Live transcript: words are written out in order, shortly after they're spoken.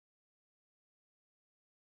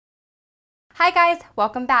Hi guys,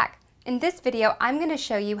 welcome back. In this video, I'm going to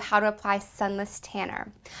show you how to apply sunless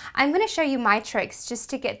tanner. I'm going to show you my tricks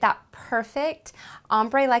just to get that perfect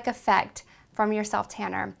ombre-like effect from your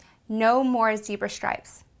self-tanner. No more zebra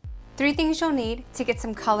stripes. 3 things you'll need to get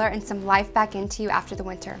some color and some life back into you after the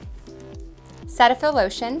winter. Cetaphil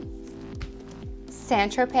lotion,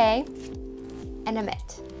 St.Tropez, and a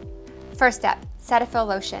mitt. First step, Cetaphil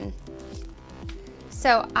lotion.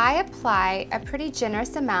 So I apply a pretty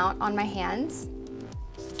generous amount on my hands,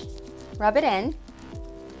 rub it in.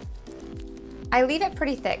 I leave it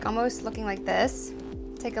pretty thick, almost looking like this.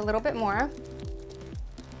 Take a little bit more.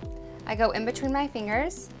 I go in between my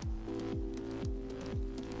fingers.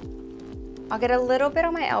 I'll get a little bit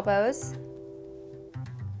on my elbows.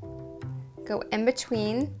 Go in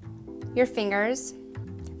between your fingers,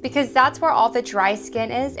 because that's where all the dry skin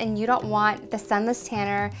is, and you don't want the sunless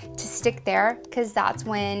tanner to stick there, because that's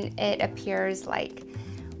when it appears like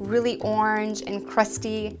really orange and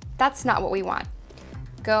crusty. That's not what we want.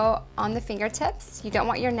 Go on the fingertips. You don't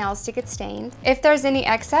want your nails to get stained. If there's any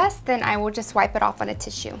excess, then I will just wipe it off on a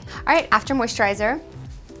tissue. All right, after moisturizer,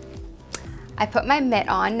 I put my mitt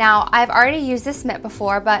on. Now, I've already used this mitt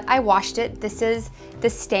before, but I washed it. This is the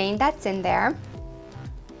stain that's in there.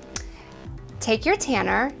 Take your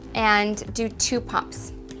tanner and do 2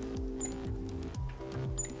 pumps.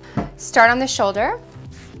 Start on the shoulder.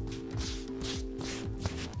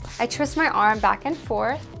 I twist my arm back and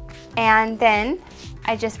forth, and then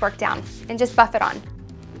I just work down and just buff it on.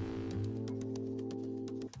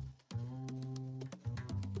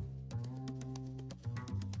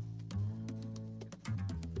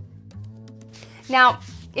 Now,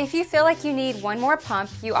 if you feel like you need one more pump,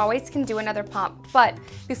 you always can do another pump, but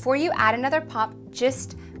before you add another pump,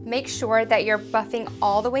 just make sure that you're buffing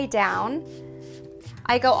all the way down.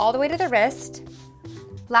 I go all the way to the wrist.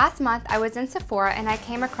 Last month, I was in Sephora and I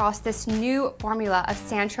came across this new formula of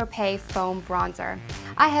St.Tropez foam bronzer.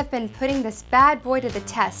 I have been putting this bad boy to the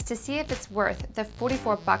test to see if it's worth the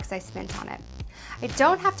 44 bucks I spent on it. I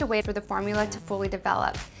don't have to wait for the formula to fully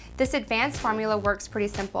develop. This advanced formula works pretty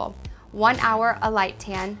simple. 1 hour a light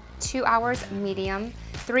tan, 2 hours medium,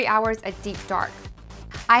 3 hours a deep dark.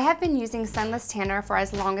 I have been using sunless tanner for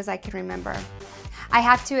as long as I can remember. I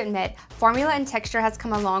have to admit, formula and texture has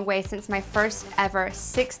come a long way since my first ever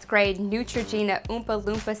 6th grade Neutrogena Oompa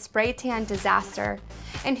Loompa spray tan disaster.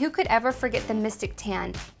 And who could ever forget the Mystic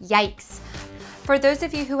Tan? Yikes. For those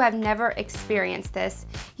of you who have never experienced this,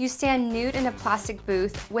 you stand nude in a plastic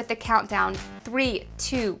booth with the countdown 3,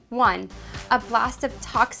 2, 1. A blast of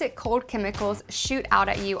toxic cold chemicals shoot out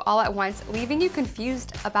at you all at once, leaving you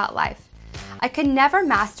confused about life. I could never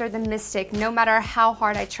master the Mystic no matter how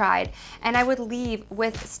hard I tried, and I would leave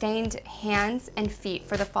with stained hands and feet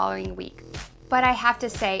for the following week. But I have to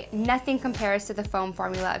say, nothing compares to the foam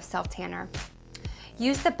formula of self-tanner.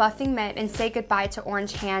 Use the buffing mitt and say goodbye to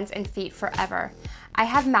orange hands and feet forever. I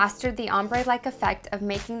have mastered the ombre-like effect of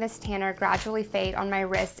making this tanner gradually fade on my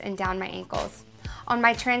wrists and down my ankles. On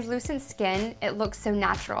my translucent skin, it looks so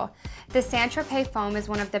natural. The St.Tropez foam is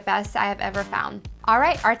one of the best I have ever found. All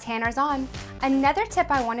right, our tanner's on. Another tip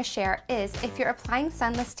I want to share is if you're applying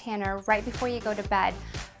sunless tanner right before you go to bed,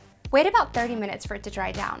 wait about 30 minutes for it to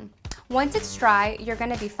dry down. Once it's dry, you're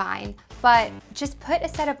gonna be fine, but just put a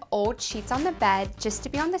set of old sheets on the bed just to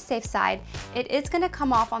be on the safe side. It is gonna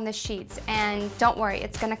come off on the sheets, and don't worry,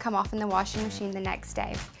 it's gonna come off in the washing machine the next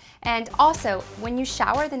day. And also, when you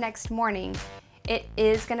shower the next morning, it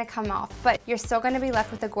is gonna come off, but you're still gonna be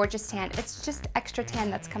left with a gorgeous tan. It's just extra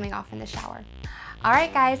tan that's coming off in the shower. All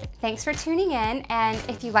right, guys, thanks for tuning in, and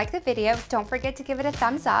if you like the video, don't forget to give it a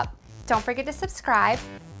thumbs up. Don't forget to subscribe.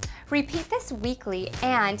 Repeat this weekly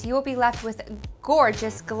and you will be left with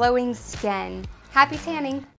gorgeous glowing skin. Happy tanning!